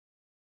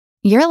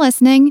You're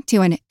listening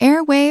to an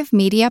Airwave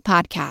Media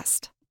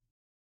Podcast.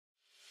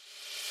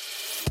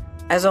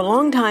 As a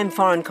longtime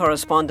foreign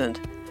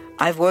correspondent,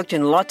 I've worked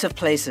in lots of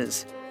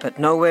places, but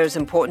nowhere as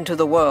important to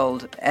the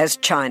world as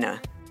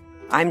China.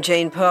 I'm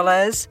Jane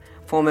Perlez,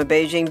 former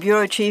Beijing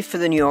bureau chief for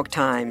the New York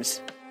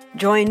Times.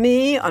 Join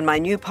me on my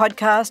new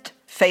podcast,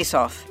 Face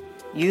Off,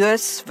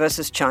 U.S.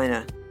 versus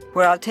China,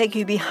 where I'll take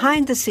you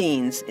behind the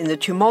scenes in the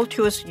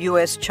tumultuous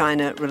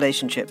U.S.-China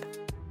relationship.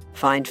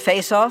 Find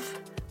Face Off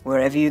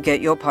wherever you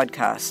get your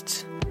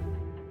podcasts.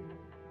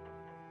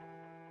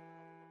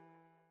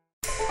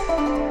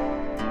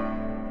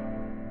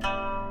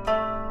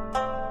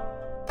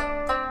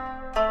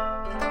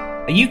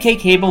 A UK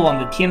cable on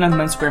the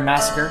Tiananmen Square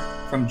Massacre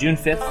from June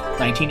 5th,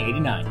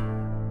 1989.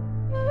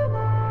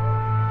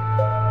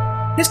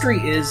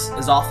 History is,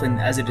 as often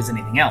as it is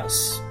anything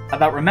else,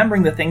 about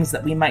remembering the things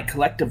that we might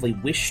collectively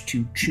wish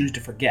to choose to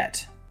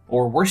forget,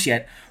 or worse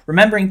yet,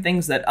 remembering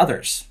things that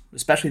others,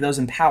 especially those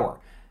in power,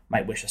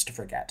 might wish us to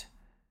forget.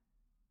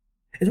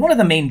 It's one of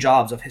the main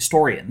jobs of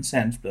historians,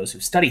 and those who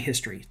study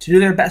history, to do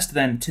their best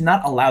then to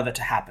not allow that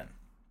to happen,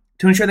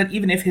 to ensure that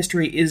even if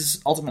history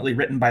is ultimately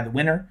written by the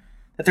winner,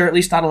 that they're at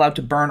least not allowed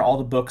to burn all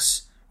the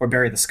books or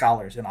bury the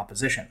scholars in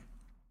opposition.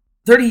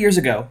 30 years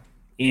ago,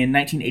 in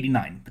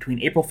 1989,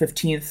 between April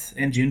 15th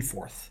and June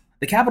 4th,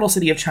 the capital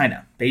city of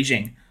China,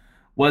 Beijing,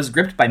 was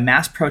gripped by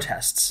mass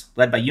protests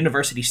led by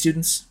university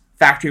students,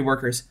 factory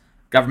workers,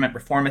 government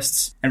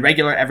reformists, and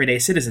regular everyday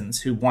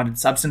citizens who wanted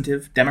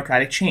substantive,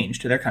 democratic change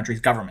to their country's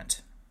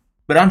government.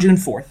 But on June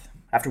 4th,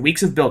 after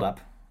weeks of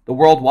buildup, the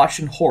world watched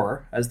in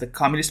horror as the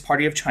Communist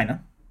Party of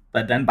China,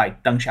 led then by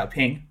Deng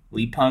Xiaoping,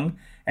 Li Peng,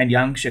 and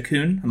Yang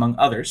Shekun, among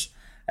others,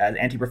 as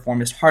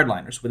anti-reformist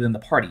hardliners within the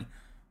party,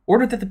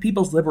 ordered that the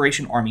People's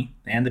Liberation Army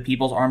and the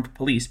People's Armed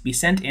Police be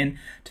sent in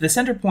to the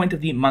center point of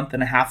the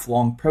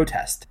month-and-a-half-long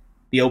protest,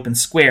 the open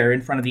square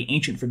in front of the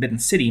ancient Forbidden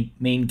City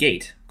main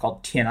gate,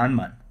 called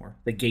Tiananmen, or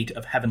the Gate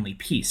of Heavenly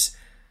Peace,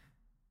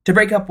 to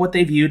break up what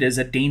they viewed as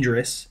a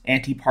dangerous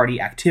anti-party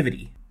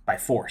activity by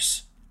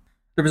force.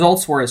 The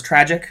results were as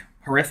tragic,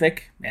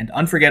 horrific, and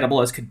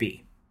unforgettable as could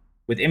be,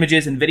 with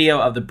images and video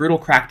of the brutal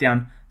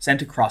crackdown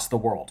sent across the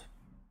world.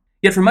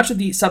 Yet for much of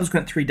the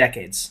subsequent 3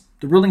 decades,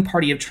 the ruling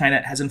party of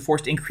China has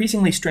enforced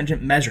increasingly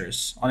stringent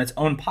measures on its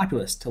own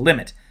populace to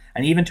limit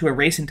and even to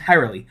erase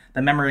entirely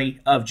the memory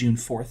of June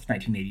 4th,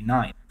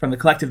 1989, from the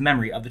collective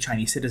memory of the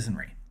Chinese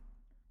citizenry.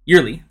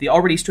 Yearly, the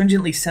already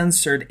stringently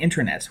censored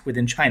internet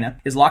within China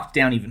is locked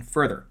down even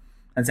further,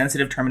 and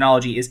sensitive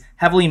terminology is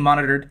heavily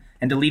monitored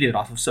and deleted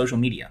off of social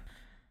media.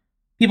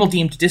 People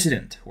deemed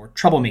dissident or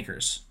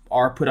troublemakers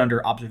are put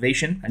under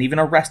observation and even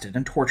arrested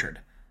and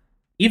tortured.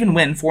 Even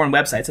when foreign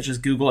websites such as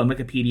Google and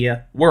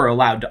Wikipedia were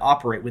allowed to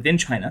operate within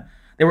China,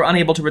 they were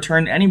unable to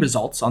return any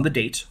results on the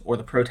date or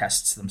the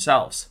protests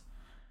themselves.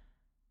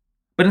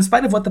 But in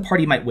spite of what the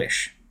party might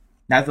wish,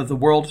 neither the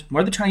world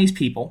nor the Chinese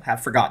people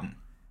have forgotten.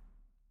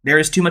 There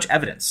is too much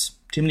evidence,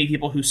 too many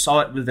people who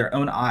saw it with their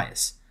own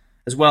eyes,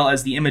 as well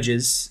as the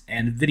images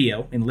and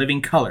video in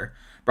living color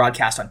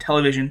broadcast on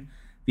television,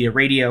 via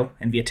radio,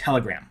 and via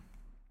telegram.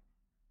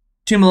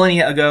 2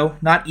 millennia ago,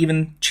 not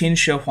even Qin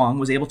Shi Huang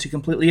was able to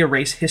completely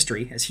erase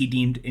history as he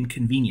deemed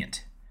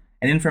inconvenient,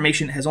 and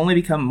information has only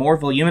become more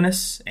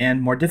voluminous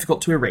and more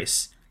difficult to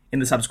erase in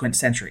the subsequent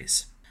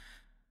centuries.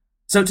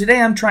 So today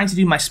I'm trying to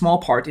do my small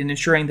part in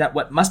ensuring that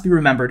what must be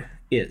remembered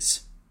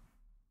is.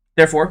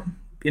 Therefore,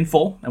 in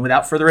full and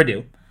without further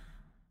ado,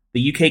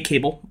 the UK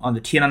cable on the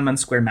Tiananmen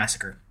Square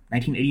Massacre,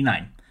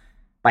 1989,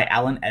 by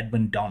Alan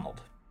Edwin Donald.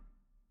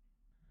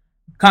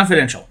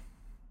 Confidential.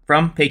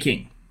 From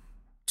Peking.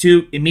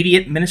 To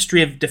Immediate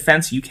Ministry of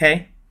Defense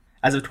UK,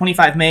 as of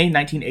 25 May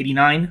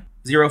 1989,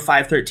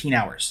 0513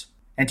 hours.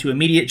 And to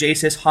Immediate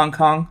JSIS Hong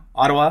Kong,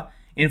 Ottawa,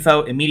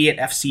 Info Immediate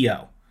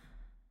FCO.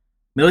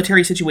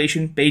 Military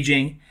situation,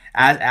 Beijing,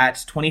 as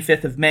at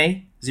 25th of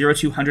May,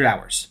 0200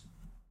 hours.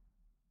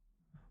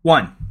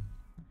 1.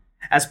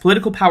 As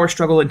political power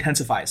struggle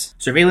intensifies,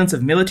 surveillance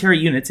of military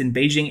units in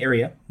Beijing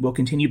area will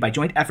continue by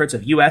joint efforts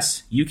of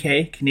US,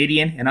 UK,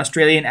 Canadian, and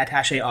Australian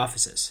attaché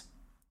offices.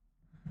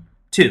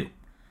 2.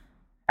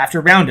 After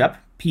roundup,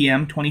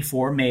 PM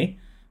 24 May,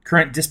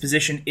 current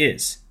disposition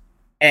is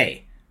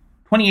A.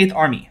 28th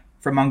Army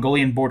from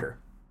Mongolian border,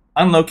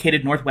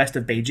 unlocated northwest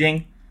of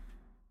Beijing.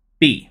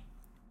 B.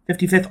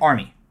 55th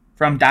Army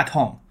from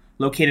Datong,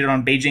 located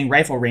on Beijing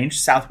Rifle Range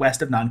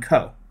southwest of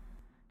Nankou.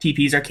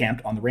 TPs are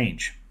camped on the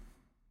range.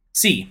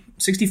 C.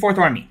 64th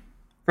Army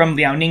from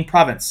Liaoning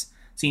Province,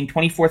 seen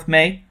 24th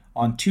May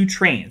on 2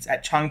 trains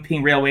at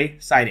Changping Railway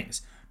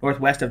sidings,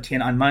 northwest of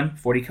Tiananmen,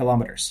 40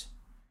 kilometers.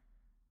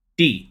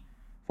 D.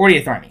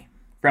 40th Army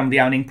from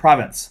Liaoning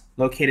Province,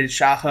 located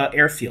Shahe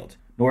Airfield,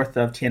 north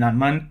of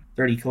Tiananmen,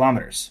 30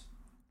 kilometers.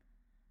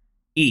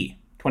 E.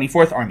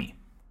 24th Army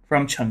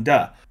from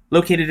Chengde,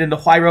 located in the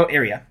Huairou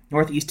area,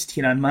 northeast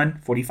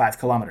Tiananmen, 45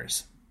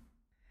 kilometers.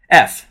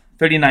 F.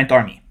 39th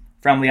Army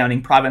from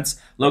Liaoning Province,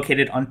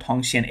 located on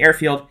Tongxian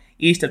Airfield,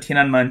 east of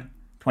Tiananmen,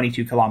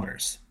 22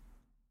 kilometers.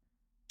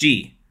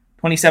 G.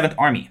 27th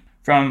Army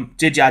from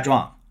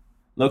Zhijiazhuang,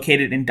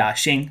 located in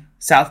Daxing,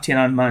 South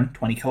Tiananmen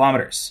 20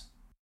 kilometers.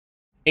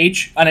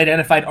 H.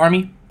 Unidentified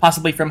army,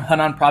 possibly from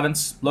Henan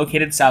province,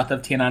 located south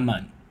of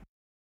Tiananmen.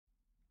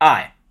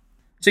 I.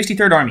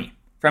 63rd Army,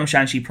 from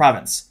Shanxi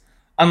province,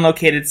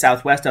 unlocated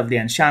southwest of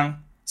Lianxiang,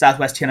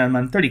 southwest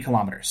Tiananmen 30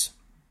 kilometers.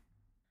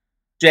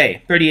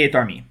 J. 38th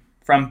Army,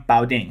 from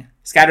Baoding,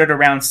 scattered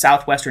around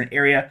southwestern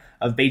area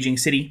of Beijing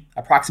City,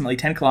 approximately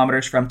 10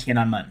 kilometers from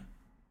Tiananmen.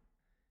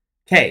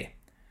 K.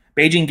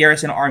 Beijing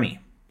Garrison Army,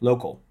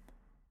 local.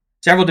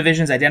 Several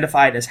divisions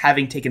identified as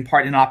having taken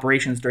part in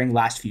operations during the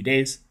last few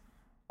days.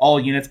 All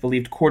units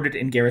believed quartered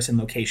in garrison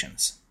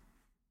locations.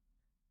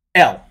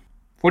 L.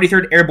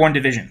 43rd Airborne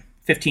Division,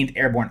 15th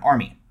Airborne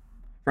Army,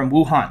 from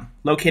Wuhan,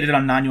 located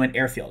on Nanyuan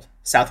Airfield,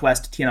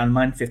 southwest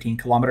Tiananmen 15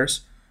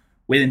 kilometers,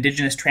 with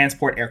indigenous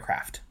transport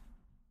aircraft.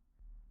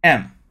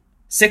 M.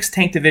 6th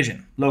Tank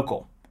Division,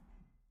 local,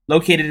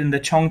 located in the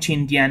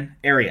Chongqing-Dian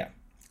area,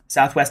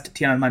 southwest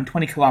Tiananmen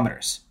 20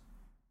 kilometers.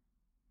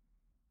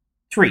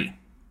 3.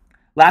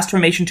 Last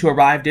formation to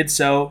arrive did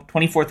so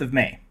 24th of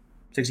May,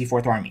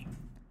 64th Army.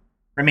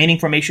 Remaining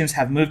formations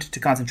have moved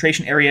to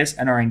concentration areas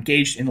and are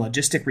engaged in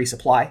logistic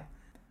resupply.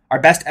 Our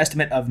best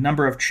estimate of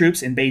number of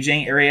troops in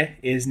Beijing area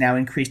is now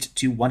increased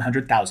to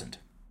 100,000.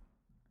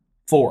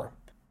 4.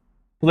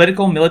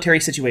 Political military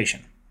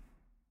situation.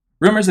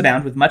 Rumors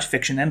abound with much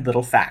fiction and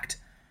little fact.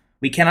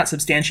 We cannot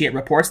substantiate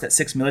reports that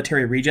 6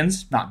 military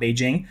regions, not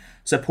Beijing,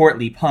 support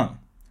Li Peng.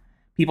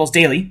 People's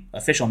Daily,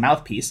 official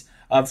mouthpiece,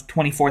 of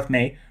 24th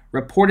May,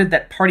 reported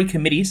that party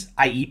committees,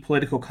 i.e.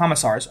 political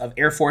commissars of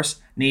Air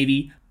Force,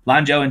 Navy,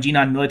 Lanzhou and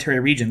Jinan military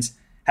regions,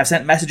 have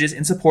sent messages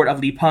in support of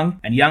Li Peng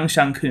and Yang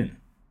Shangkun,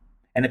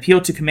 and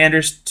appealed to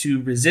commanders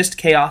to resist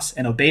chaos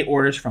and obey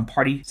orders from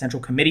Party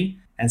Central Committee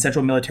and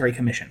Central Military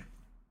Commission.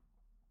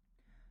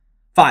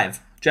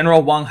 5.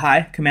 General Wang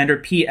Hai, Commander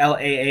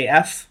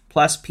PLAAF,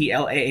 plus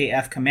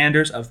PLAAF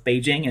commanders of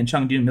Beijing and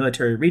Chengdu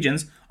military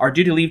regions are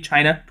due to leave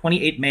China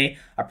 28 May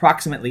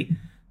approximately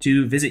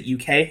to visit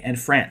UK and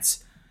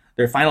France.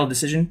 Their final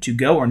decision to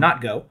go or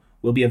not go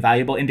will be a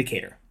valuable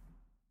indicator.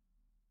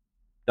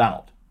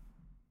 Donald.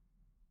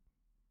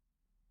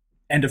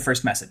 End of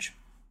first message.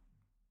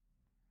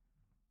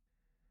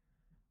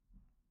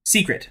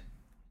 Secret.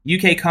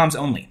 UK comms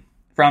only.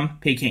 From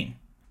Peking.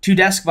 To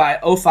desk by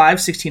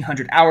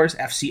 05-1600 hours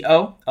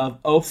FCO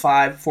of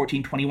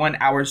 05-1421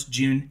 hours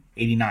June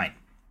 89.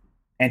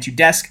 And to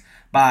desk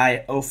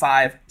by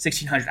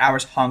 05-1600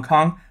 hours Hong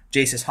Kong,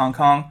 JASIS Hong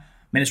Kong,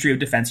 Ministry of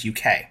Defense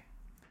UK.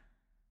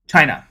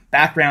 China.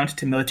 Background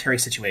to military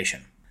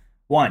situation.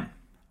 1.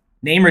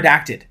 Name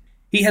redacted.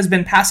 He has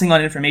been passing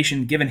on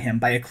information given him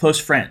by a close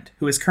friend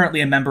who is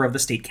currently a member of the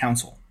State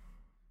Council.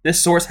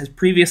 This source has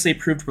previously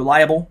proved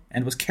reliable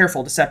and was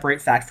careful to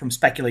separate fact from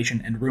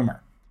speculation and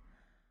rumor.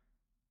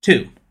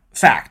 2.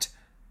 Fact.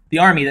 The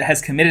army that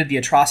has committed the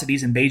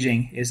atrocities in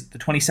Beijing is the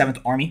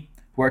 27th Army,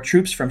 who are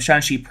troops from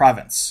Shanxi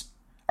province,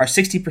 are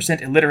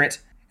 60% illiterate,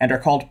 and are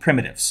called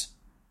primitives.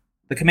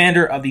 The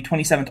commander of the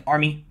 27th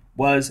Army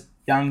was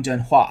Yang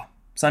Zhenhua,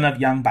 son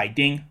of Yang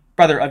Baiding,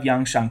 brother of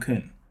Yang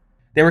Shangkun.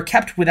 They were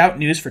kept without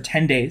news for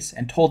 10 days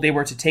and told they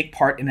were to take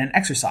part in an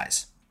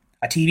exercise.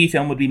 A TV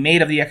film would be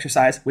made of the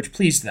exercise, which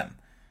pleased them.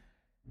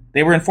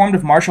 They were informed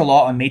of martial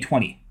law on May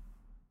 20.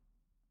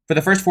 For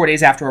the first 4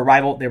 days after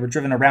arrival, they were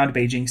driven around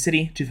Beijing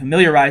City to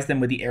familiarize them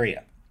with the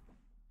area.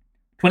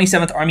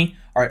 27th Army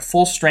are at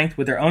full strength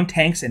with their own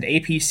tanks and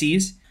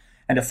APCs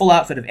and a full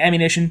outfit of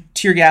ammunition,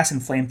 tear gas,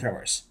 and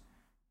flamethrowers.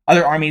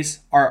 Other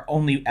armies are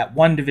only at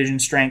 1 division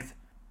strength.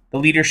 The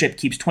leadership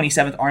keeps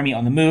 27th Army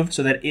on the move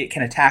so that it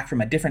can attack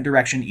from a different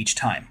direction each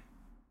time.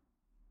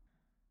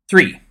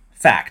 3.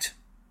 Fact.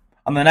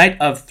 On the night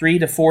of 3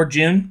 to 4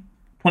 June,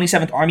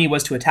 27th Army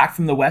was to attack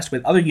from the west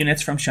with other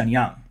units from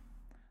Shenyang.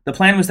 The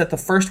plan was that the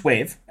first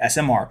wave,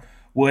 SMR,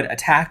 would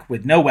attack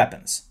with no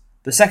weapons.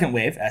 The second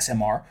wave,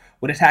 SMR,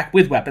 would attack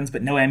with weapons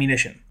but no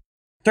ammunition.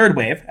 Third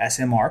wave,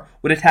 SMR,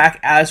 would attack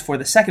as for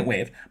the second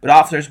wave, but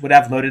officers would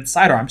have loaded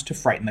sidearms to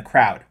frighten the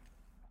crowd.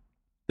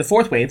 The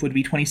fourth wave would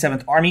be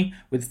 27th Army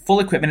with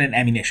full equipment and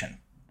ammunition.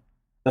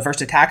 The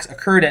first attacks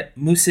occurred at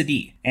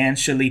Musidi and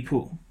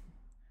Shilipu.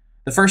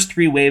 The first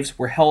 3 waves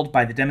were held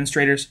by the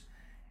demonstrators,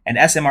 and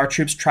SMR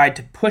troops tried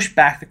to push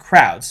back the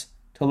crowds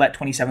to let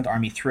 27th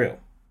Army through.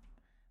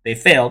 They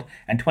failed,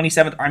 and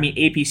 27th Army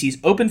APCs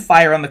opened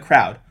fire on the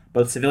crowd,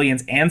 both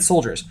civilians and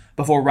soldiers,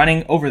 before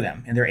running over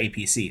them in their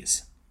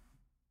APCs.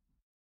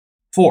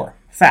 4.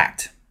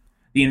 Fact.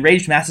 The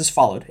enraged masses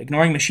followed,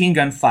 ignoring machine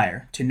gun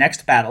fire, to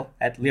next battle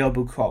at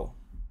Liaobukou.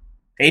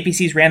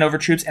 APCs ran over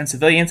troops and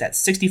civilians at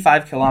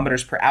 65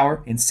 kilometers per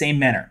hour in same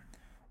manner.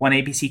 One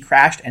APC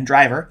crashed, and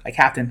driver, a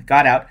captain,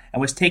 got out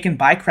and was taken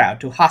by crowd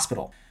to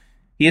hospital.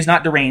 He is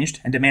not deranged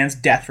and demands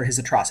death for his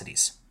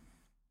atrocities.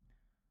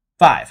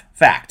 5.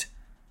 Fact.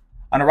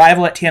 On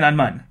arrival at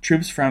Tiananmen,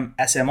 troops from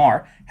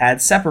SMR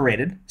had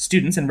separated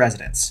students and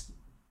residents.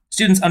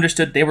 Students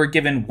understood they were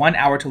given 1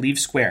 hour to leave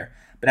square,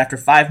 but after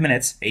 5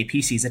 minutes,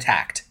 APCs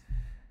attacked.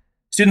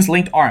 Students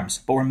linked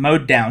arms, but were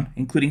mowed down,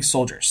 including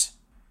soldiers.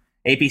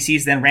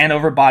 APCs then ran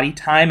over body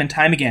time and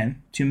time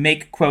again to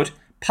make, quote,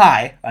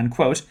 pie,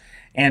 unquote,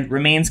 and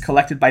remains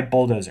collected by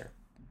bulldozer,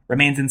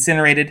 remains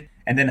incinerated,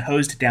 and then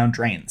hosed down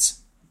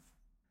drains.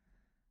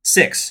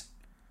 6.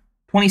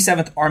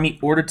 27th Army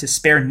ordered to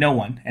spare no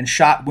one and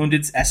shot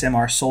wounded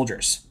SMR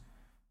soldiers.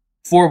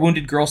 4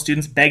 wounded girl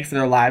students begged for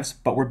their lives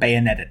but were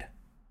bayoneted.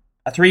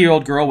 A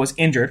 3-year-old girl was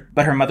injured,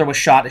 but her mother was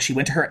shot as she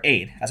went to her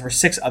aid, as were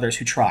 6 others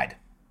who tried.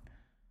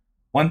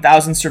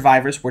 1,000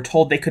 survivors were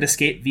told they could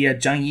escape via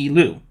Zhengyi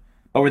Lu,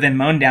 but were then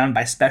mown down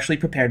by specially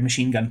prepared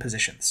machine gun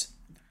positions.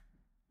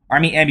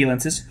 Army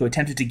ambulances who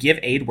attempted to give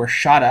aid were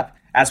shot up,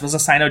 as was a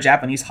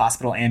Sino-Japanese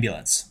hospital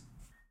ambulance.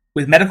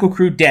 With medical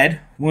crew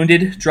dead,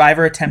 wounded,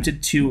 driver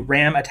attempted to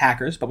ram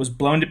attackers but was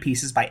blown to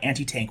pieces by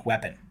anti-tank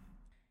weapon.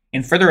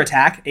 In further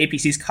attack,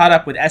 APCs caught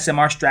up with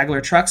SMR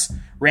straggler trucks,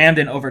 rammed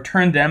and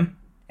overturned them,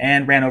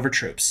 and ran over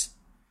troops.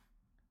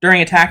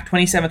 During attack,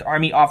 27th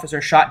Army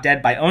officer shot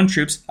dead by own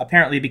troops,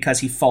 apparently because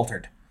he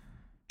faltered.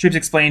 Troops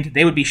explained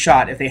they would be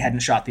shot if they hadn't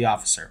shot the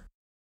officer.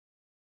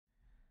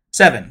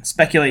 7.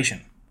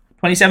 Speculation.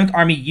 27th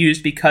Army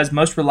used because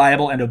most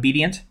reliable and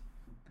obedient.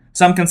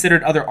 Some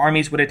considered other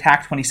armies would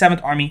attack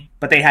 27th Army,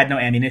 but they had no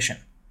ammunition.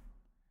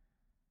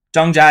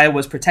 Zhangjiai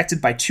was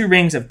protected by 2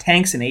 rings of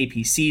tanks and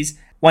APCs,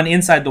 one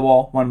inside the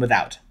wall, one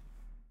without.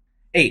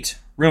 8.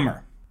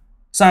 Rumor.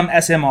 Some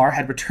SMR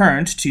had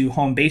returned to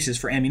home bases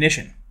for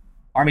ammunition.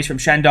 Armies from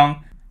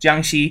Shandong,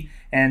 Jiangxi,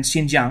 and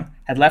Xinjiang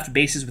had left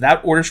bases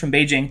without orders from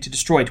Beijing to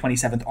destroy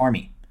 27th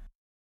Army.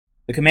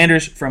 The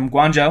commanders from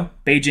Guangzhou,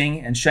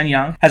 Beijing, and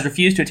Shenyang has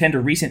refused to attend a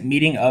recent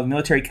meeting of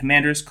military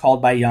commanders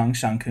called by Yang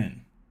Shangkun.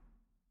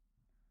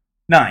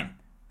 9.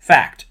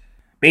 Fact.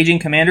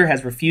 Beijing commander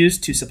has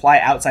refused to supply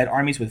outside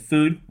armies with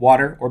food,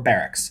 water, or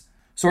barracks.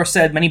 Source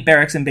said many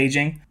barracks in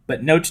Beijing,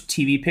 but note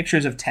TV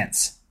pictures of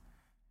tents.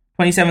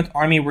 27th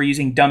Army were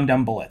using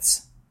dum-dum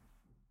bullets.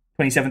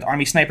 27th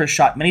Army snipers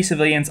shot many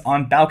civilians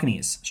on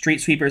balconies,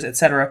 street sweepers,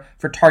 etc.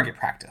 for target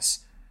practice.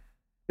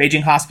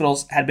 Beijing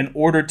hospitals had been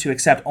ordered to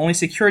accept only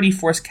security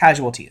force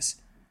casualties.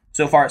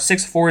 So far,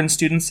 6 foreign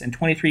students and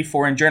 23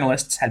 foreign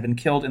journalists had been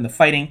killed in the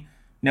fighting.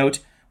 Note,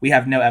 we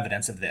have no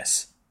evidence of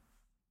this.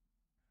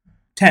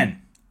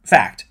 10.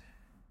 Fact.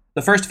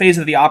 The first phase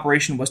of the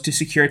operation was to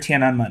secure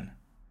Tiananmen.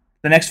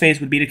 The next phase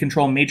would be to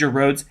control major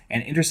roads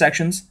and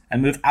intersections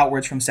and move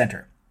outwards from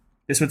center.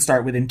 This would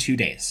start within 2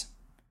 days.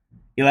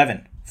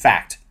 11.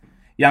 Fact.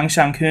 Yang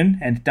Shangkun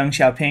and Deng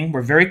Xiaoping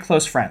were very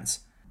close friends.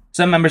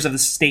 Some members of the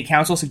State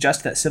Council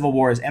suggest that civil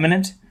war is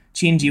imminent.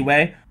 Qin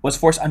Jiwei was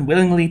forced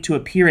unwillingly to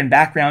appear in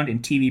background in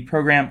TV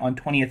program on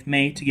 20th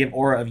May to give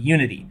aura of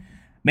unity.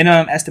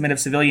 Minimum estimate of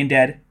civilian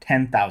dead,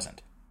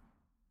 10,000.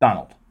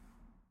 Donald.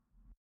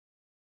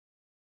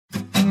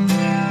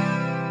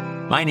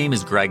 My name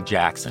is Greg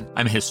Jackson.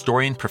 I'm a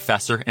historian,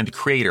 professor, and the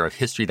creator of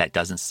History That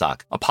Doesn't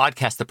Suck, a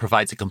podcast that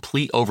provides a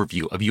complete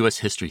overview of U.S.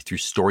 history through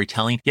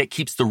storytelling, yet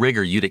keeps the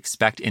rigor you'd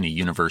expect in a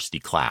university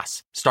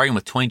class. Starting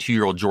with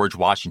 22-year-old George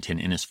Washington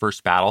in his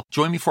first battle,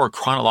 join me for a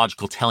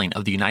chronological telling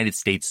of the United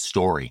States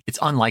story, its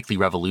unlikely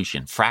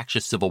revolution,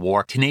 fractious civil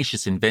war,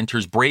 tenacious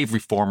inventors, brave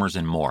reformers,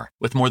 and more.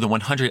 With more than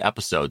 100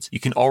 episodes, you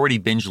can already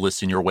binge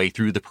listen your way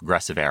through the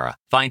progressive era.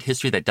 Find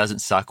History That Doesn't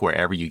Suck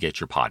wherever you get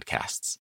your podcasts.